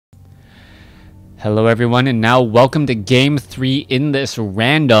Hello everyone, and now welcome to game 3 in this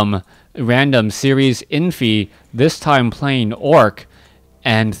random series Infi, this time playing Orc,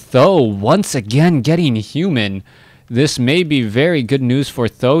 and Th000 once again getting human. This may be very good news for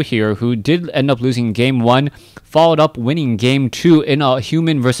Th000 here, who did end up losing game 1, followed up winning game 2 in a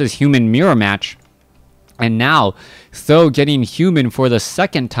human versus human mirror match. And now, Th000 getting human for the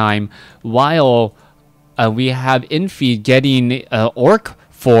second time, while we have Infi getting Orc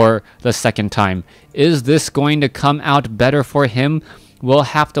for the second time. Is this going to come out better for him? We'll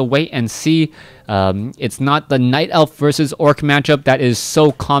have to wait and see. It's not the Night Elf versus Orc matchup that is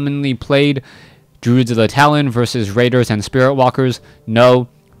so commonly played. Druids of the Talon versus Raiders and Spirit Walkers. No,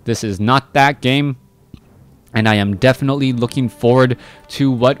 this is not that game. And I am definitely looking forward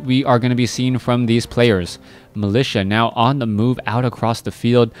to what we are going to be seeing from these players. Militia now on the move out across the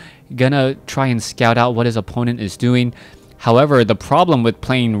field. Gonna try and scout out what his opponent is doing. However, the problem with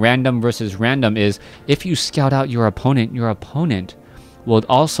playing random versus random is if you scout out your opponent will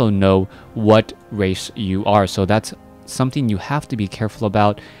also know what race you are. So that's something you have to be careful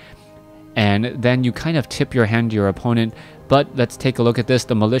about. And then you kind of tip your hand to your opponent. But let's take a look at this.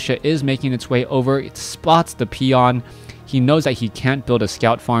 The militia is making its way over. It spots the peon. He knows that he can't build a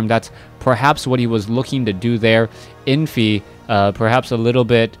scout farm. That's perhaps what he was looking to do there. Infi, perhaps a little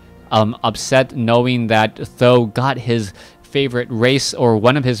bit upset knowing that Th000 got his favorite race or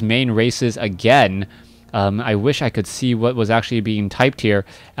one of his main races again. I wish I could see what was actually being typed here,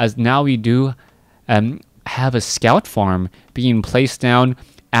 as now we do have a scout farm being placed down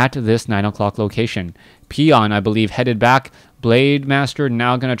at this 9 o'clock location. Peon, I believe, headed back. Blade Master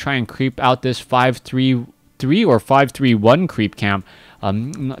now going to try and creep out this 5-3-3 or 5-3-1 creep camp.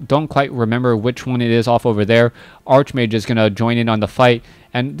 Don't quite remember which one it is off over there. Archmage is going to join in on the fight.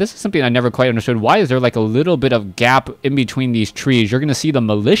 And this is something I never quite understood. Why is there like a little bit of gap in between these trees? You're going to see the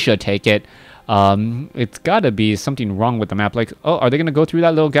militia take it. It's got to be something wrong with the map. Like, oh, are they going to go through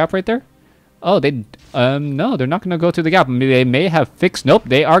that little gap right there? Oh, no, they're not going to go through the gap. They may have fixed. Nope,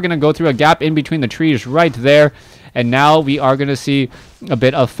 they are going to go through a gap in between the trees right there. And now we are going to see a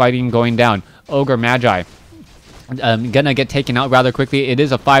bit of fighting going down. Ogre Magi. Gonna get taken out rather quickly. It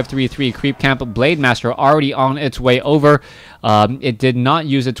is a 5-3-3 creep camp. Blade Master already on its way over. It did not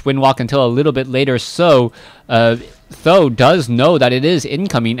use its Windwalk until a little bit later, so Th000 does know that it is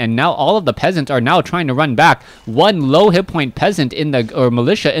incoming, and now all of the peasants are now trying to run back. One low hit point peasant in the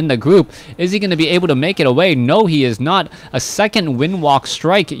militia in the group. Is he going to be able to make it away? No, he is not. A second Windwalk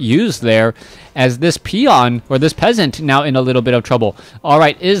strike used there, as this peon or this peasant now in a little bit of trouble. All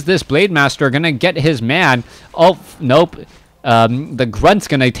right, is this Blade Master going to get his man? Oh, nope. The Grunt's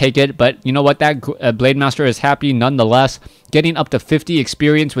going to take it, but you know what? That Blade Master is happy nonetheless, getting up to 50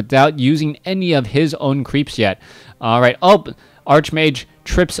 experience without using any of his own creeps yet. All right. Oh, Archmage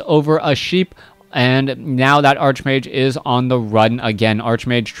trips over a sheep, and now that Archmage is on the run again.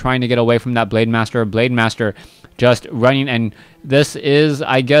 Archmage trying to get away from that Blade Master. Blade Master just running, and this is,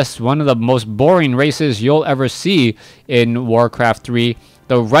 I guess, one of the most boring races you'll ever see in WarCraft 3.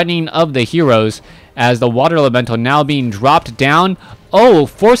 The running of the heroes, as the Water Elemental now being dropped down. Oh,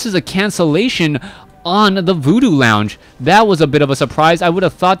 forces a cancellation on the Voodoo Lounge. That was a bit of a surprise. I would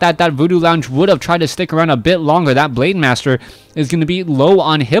have thought that that Voodoo Lounge would have tried to stick around a bit longer. That Blade Master is going to be low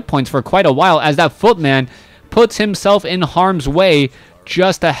on hit points for quite a while, as that Footman puts himself in harm's way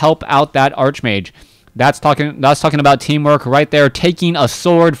just to help out that Archmage. That's talking about teamwork right there, taking a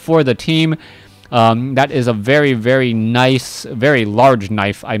sword for the team. That is a very, very nice, very large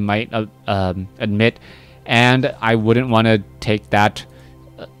knife, I might admit. And I wouldn't want to take that,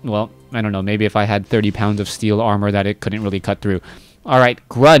 well, I don't know, maybe if I had 30 pounds of steel armor that it couldn't really cut through. All right,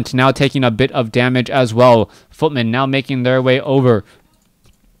 Grunt now taking a bit of damage as well. Footmen now making their way over.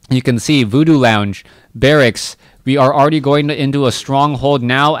 You can see Voodoo Lounge, Barracks. We are already going into a stronghold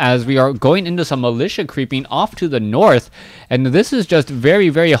now, as we are going into some militia creeping off to the north. And this is just very,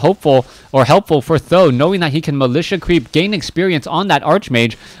 very helpful for Th000, knowing that he can militia creep, gain experience on that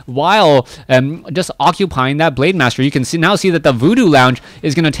Archmage, while just occupying that Blade Master. You can now see that the Voodoo Lounge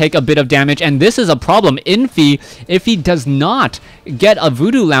is going to take a bit of damage, and this is a problem. Infi, if he does not get a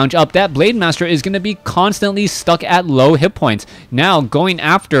Voodoo Lounge up, that Blade Master is going to be constantly stuck at low hit points. Now going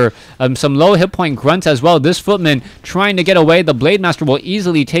after some low hit point grunts as well. This Footman trying to get away. The Blade Master will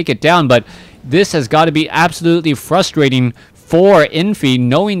easily take it down, but this has got to be absolutely frustrating for Infi,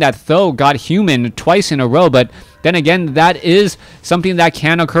 knowing that Th000 got human twice in a row. But then again, that is something that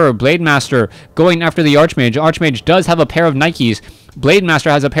can occur. Blade Master going after the Archmage. Archmage does have a pair of Nikes. Blade Master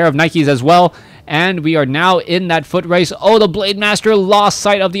has a pair of Nikes as well, and we are now in that foot race. Oh, the Blade Master lost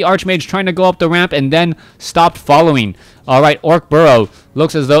sight of the Archmage trying to go up the ramp and then stopped following. All right, Orc Burrow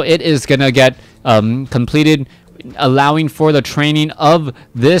looks as though it is going to get completed, allowing for the training of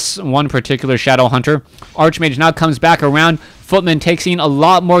this one particular Shadow Hunter. Archmage now comes back around. Footman takes in a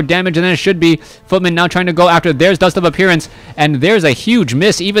lot more damage than it should be. Footman now trying to go after. There's Dust of Appearance, and there's a huge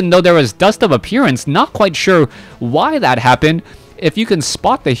miss, even though there was Dust of Appearance. Not quite sure why that happened. If you can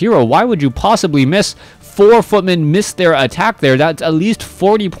spot the hero, why would you possibly miss? 4 Footmen missed their attack there. That's at least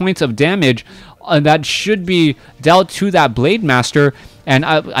 40 points of damage that should be dealt to that Blade Master. And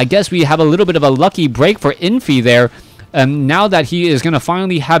I guess we have a little bit of a lucky break for Infi there. Now that he is going to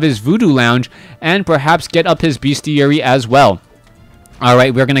finally have his Voodoo Lounge and perhaps get up his Bestiary as well.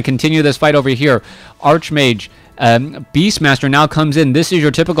 Alright, we're going to continue this fight over here. Archmage, Beastmaster now comes in. This is your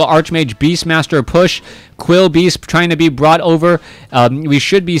typical Archmage Beastmaster push. Quill Beast trying to be brought over. We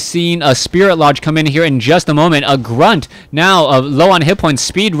should be seeing a Spirit Lodge come in here in just a moment. A Grunt now low on hit points,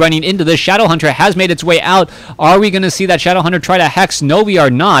 speed running into the Shadow Hunter has made its way out. Are we going to see that Shadow Hunter try to hex? No, we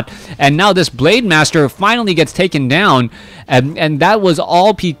are not. And now this Blade Master finally gets taken down. And that was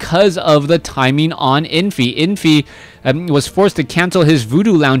all because of the timing on Infi. Infi was forced to cancel his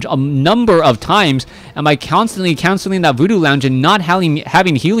Voodoo Lounge a number of times, and by constantly canceling that Voodoo Lounge and not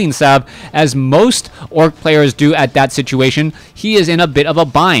having Healing Salve, as most Orc players do at that situation, he is in a bit of a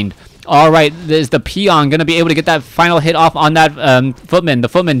bind. Alright, is the Peon going to be able to get that final hit off on that Footman? The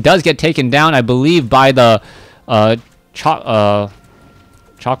Footman does get taken down, I believe, by the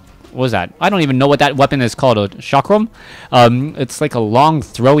what was that? I don't even know what that weapon is called. A chakram? It's like a long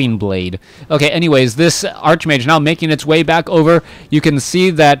throwing blade. Okay, anyways, this Archmage now making its way back over. You can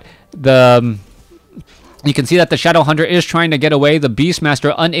see that the Shadow Hunter is trying to get away. The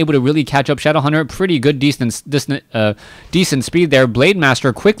Beastmaster unable to really catch up. Shadow Hunter, pretty good, decent speed there. Blade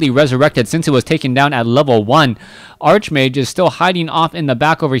Master quickly resurrected since it was taken down at level 1. Archmage is still hiding off in the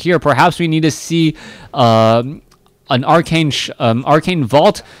back over here. Perhaps we need to see an arcane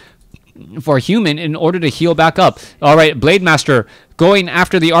vault for human in order to heal back up. All right, Blade Master going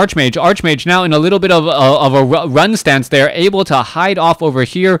after the Archmage. Archmage now in a little bit of a run stance there, able to hide off over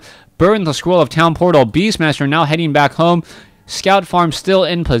here, burn the Scroll of Town Portal. Beastmaster now heading back home. Scout Farm still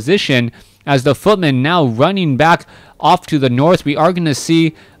in position as the Footman now running back off to the north. We are going to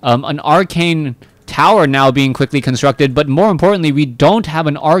see an arcane tower now being quickly constructed, but more importantly, we don't have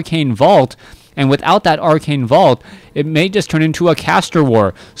an arcane vault. And without that arcane vault, it may just turn into a caster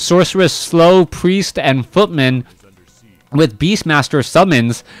war. Sorceress, Slow, Priest, and Footman with Beastmaster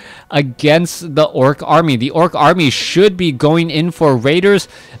summons against the Orc army. The Orc army should be going in for Raiders,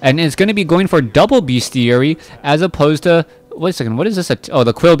 and it's going to be going for double Bestiary as opposed to... Wait a second, what is this? Oh,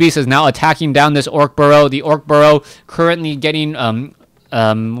 the Quill Beast is now attacking down this Orc Burrow. The Orc Burrow currently getting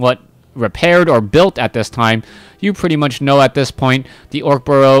repaired or built at this time. You pretty much know at this point the Orc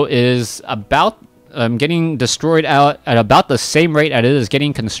Burrow is about getting destroyed out at about the same rate as it is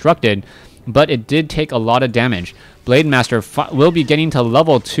getting constructed, but it did take a lot of damage. Blade Master will be getting to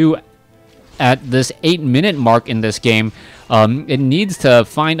level 2 at this 8-minute mark in this game. It needs to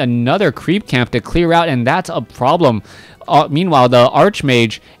find another creep camp to clear out, and that's a problem. Meanwhile, the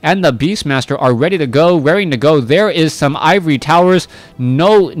Archmage and the Beastmaster are ready to go, raring to go. There is some Ivory Towers.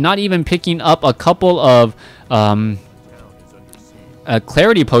 No, not even picking up a couple of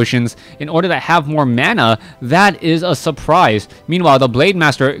Clarity Potions in order to have more mana. That is a surprise. Meanwhile, the Blade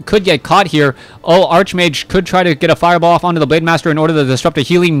Master could get caught here. Oh, Archmage could try to get a fireball off onto the Blade Master in order to disrupt the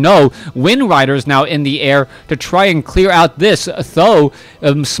healing. No, Wind Rider's now in the air to try and clear out this. Though,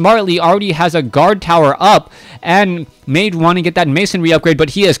 smartly already has a guard tower up and may want to get that masonry upgrade, but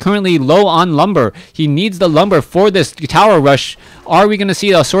he is currently low on lumber. He needs the lumber for this tower rush. Are we going to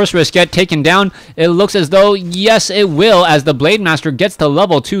see a Sorceress get taken down? It looks as though, yes, it will, as the Blade Master gets to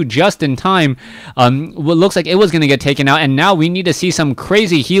level 2 just in time. What looks like it was going to get taken out, and now we need to see some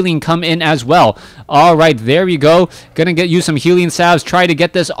crazy healing come in as well. All right, there we go. Going to use some healing salves, try to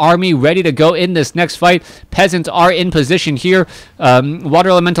get this army ready to go in this next fight. Peasants are in position here. Water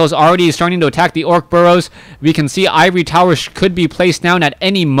Elementals already starting to attack the Orc Burrows. We can see Ivory Towers could be placed down at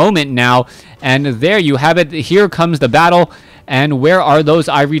any moment now, and there you have it. Here comes the battle. And where are those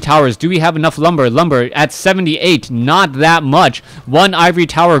Ivory Towers? Do we have enough lumber? Lumber at 78, not that much. One Ivory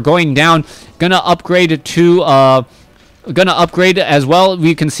Tower going down. Gonna upgrade as well.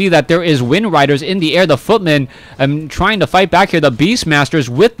 We can see that there is Wind Riders in the air. The Footmen trying to fight back here. The Beastmasters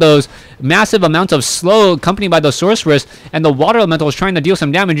with those massive amounts of slow accompanied by the Sorceress, and the Water Elemental is trying to deal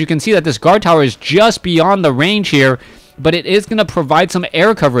some damage. You can see that this guard tower is just beyond the range here, but it is going to provide some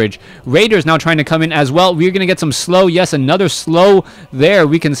air coverage. Raiders now trying to come in as well. We're going to get some slow. Yes, another slow there.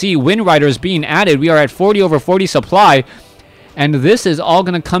 We can see Wind Riders being added. We are at 40 over 40 supply, and this is all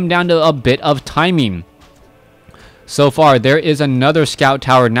going to come down to a bit of timing. so far. There is another scout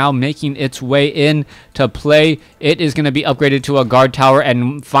tower now making its way in to play. It is going to be upgraded to a guard tower,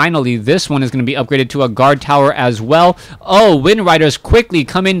 and finally this one is going to be upgraded to a guard tower as well. Oh, Wind Riders quickly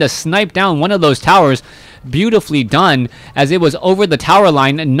come in to snipe down one of those towers. Beautifully done, as it was over the tower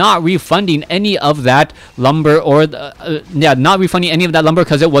line, not refunding any of that lumber, or not refunding any of that lumber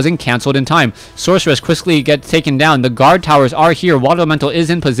because it wasn't canceled in time. Sorceress quickly gets taken down. The guard towers are here. Water Elemental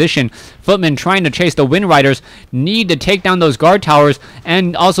is in position. Footmen trying to chase. The Wind Riders need to take down those guard towers,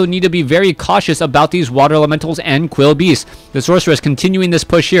 and also need to be very cautious about these Water Elementals and Quill Beasts. The Sorceress continuing this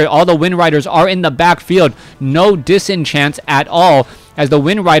push here. All the Wind Riders are in the backfield. No disenchants at all, as the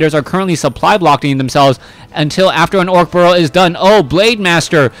Wind Riders are currently supply blocking themselves until after an Orc Burrow is done. Oh, Blade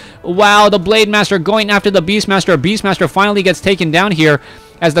Master. Wow, the Blade Master going after the Beastmaster. Beastmaster finally gets taken down here,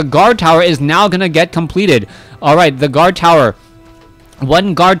 as the guard tower is now going to get completed. All right, the guard tower.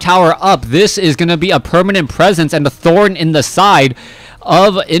 One guard tower up. This is going to be a permanent presence and a thorn in the side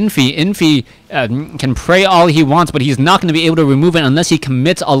of Infi. Infi can pray all he wants, but he's not going to be able to remove it unless he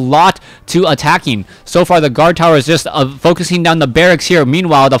commits a lot to attacking. So far, the guard tower is just focusing down the barracks here.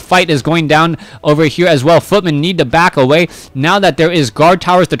 Meanwhile, the fight is going down over here as well. Footmen need to back away. Now that there is guard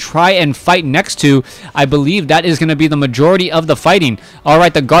towers to try and fight next to, I believe that is going to be the majority of the fighting. All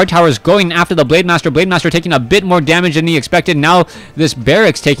right, the guard tower is going after the Blade Master. Blade Master taking a bit more damage than he expected. Now this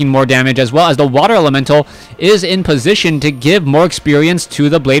barracks taking more damage, as well as the Water Elemental is in position to give more experience to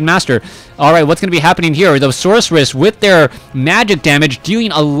the Blade Master. All right, what's going to be happening here? The Sorceress with their magic damage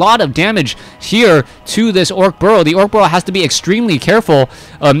dealing a lot of damage here to this Orc Burrow. The Orc Burrow has to be extremely careful,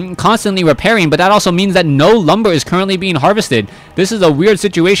 constantly repairing, but that also means that no lumber is currently being harvested. This is a weird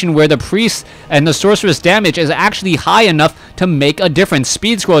situation where the Priest and the Sorceress damage is actually high enough to make a difference.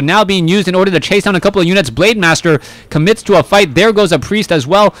 Speed Scroll now being used in order to chase down a couple of units. Blade Master commits to a fight. There goes a Priest as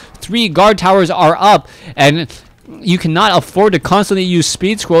well. 3 guard towers are up, and you cannot afford to constantly use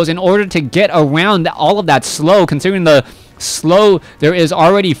speed scrolls in order to get around all of that slow, considering the slow. There is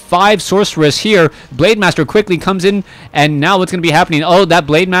already 5 sorceress here. Blade Master quickly comes in, and now what's going to be happening? Oh, that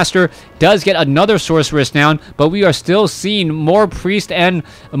Blade Master does get another sorceress down, but we are still seeing more priest and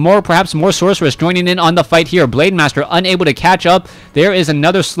perhaps more sorceress joining in on the fight here. Blade Master unable to catch up. There is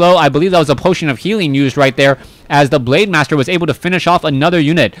another slow. I believe that was a potion of healing used right there, as the Blade Master was able to finish off another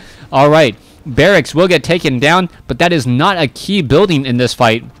unit. All right, barracks will get taken down, but that is not a key building in this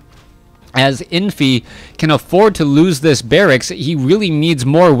fight, as Infi can afford to lose this barracks. He really needs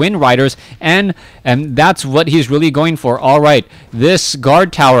more Wind Riders, and that's what he's really going for. All right, this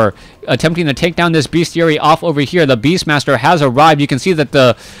guard tower attempting to take down this bestiary off over here. The Beastmaster has arrived. You can see that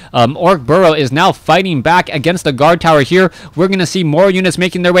the Orc Burrow is now fighting back against the guard tower here. We're going to see more units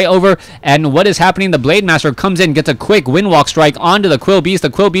making their way over, and what is happening? The Blade Master comes in, gets a quick Windwalk strike onto the Quill Beast.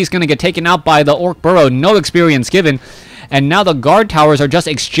 The Quill Beast going to get taken out by the Orc Burrow. No experience given. And now the guard towers are just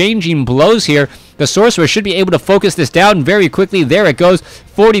exchanging blows here. The sorcerer should be able to focus this down very quickly. There it goes,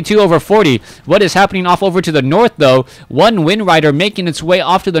 42 over 40. What is happening off over to the north, though? One Wind Rider making its way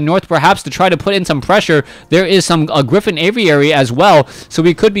off to the north, perhaps to try to put in some pressure. There is some Griffin Aviary as well, so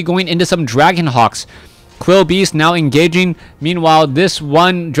we could be going into some Dragon Hawks. Quill Beast now engaging. Meanwhile, this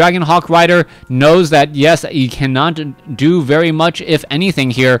one Dragon Hawk Rider knows that, yes, he cannot do very much, if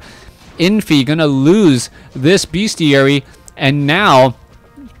anything, here. Infi gonna lose this bestiary, and now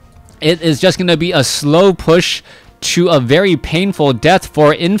it is just gonna be a slow push to a very painful death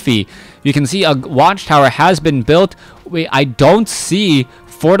for Infi. You can see a watchtower has been built. I don't see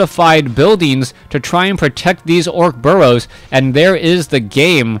fortified buildings to try and protect these Orc Burrows, and there is the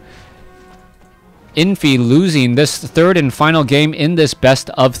game. Infi losing this third and final game in this best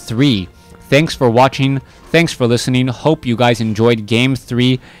of 3. Thanks for watching. Thanks for listening. Hope you guys enjoyed Game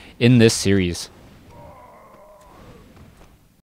 3 in this series.